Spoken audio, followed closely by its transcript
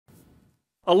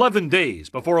11 days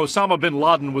before Osama bin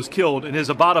Laden was killed in his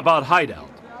Abbottabad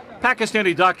hideout,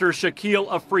 Pakistani doctor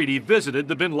Shakil Afridi visited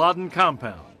the bin Laden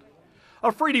compound.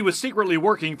 Afridi was secretly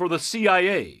working for the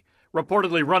CIA,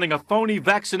 reportedly running a phony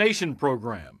vaccination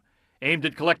program aimed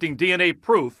at collecting DNA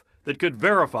proof that could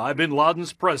verify bin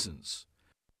Laden's presence.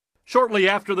 Shortly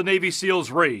after the Navy SEALs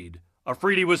raid,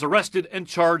 Afridi was arrested and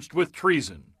charged with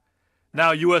treason.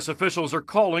 Now U.S. officials are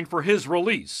calling for his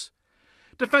release.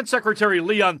 Defense Secretary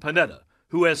Leon Panetta,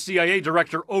 who as CIA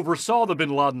director oversaw the bin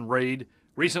Laden raid,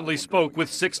 recently spoke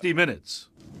with 60 Minutes.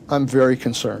 I'm very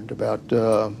concerned about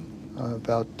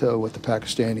what the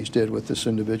Pakistanis did with this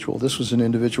individual. This was an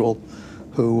individual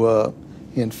who,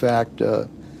 in fact,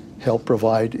 helped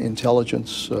provide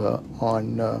intelligence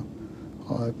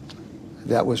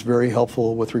that was very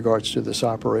helpful with regards to this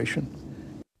operation.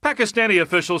 Pakistani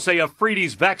officials say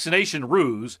Afridi's vaccination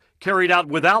ruse, carried out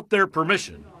without their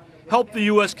permission, helped the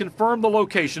U.S. confirm the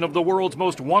location of the world's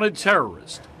most wanted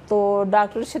terrorist.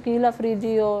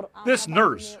 This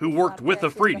nurse, who worked with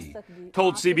Afridi,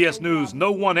 told CBS News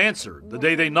no one answered the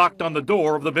day they knocked on the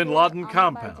door of the bin Laden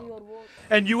compound.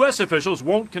 And U.S. officials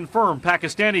won't confirm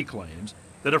Pakistani claims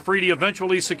that Afridi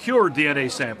eventually secured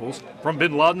DNA samples from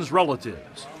bin Laden's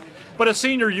relatives. But a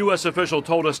senior U.S. official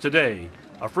told us today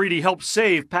Afridi helped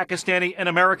save Pakistani and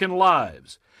American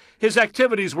lives. His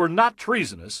activities were not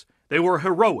treasonous. They were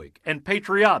heroic and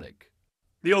patriotic.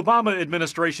 The Obama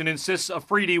administration insists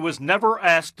Afridi was never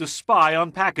asked to spy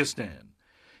on Pakistan.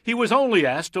 He was only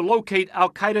asked to locate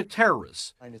al-Qaeda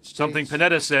terrorists, something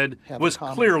Panetta said was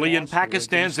clearly in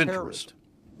Pakistan's interest.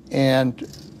 And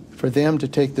for them to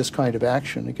take this kind of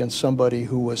action against somebody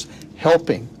who was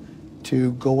helping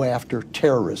to go after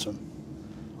terrorism,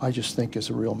 I just think is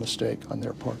a real mistake on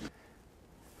their part.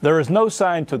 There is no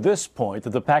sign to this point that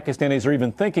the Pakistanis are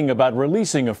even thinking about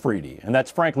releasing Afridi, and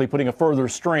that's frankly putting a further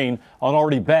strain on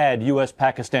already bad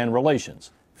U.S.-Pakistan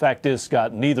relations. Fact is,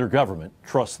 Scott, neither government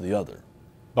trusts the other.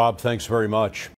 Bob, thanks very much.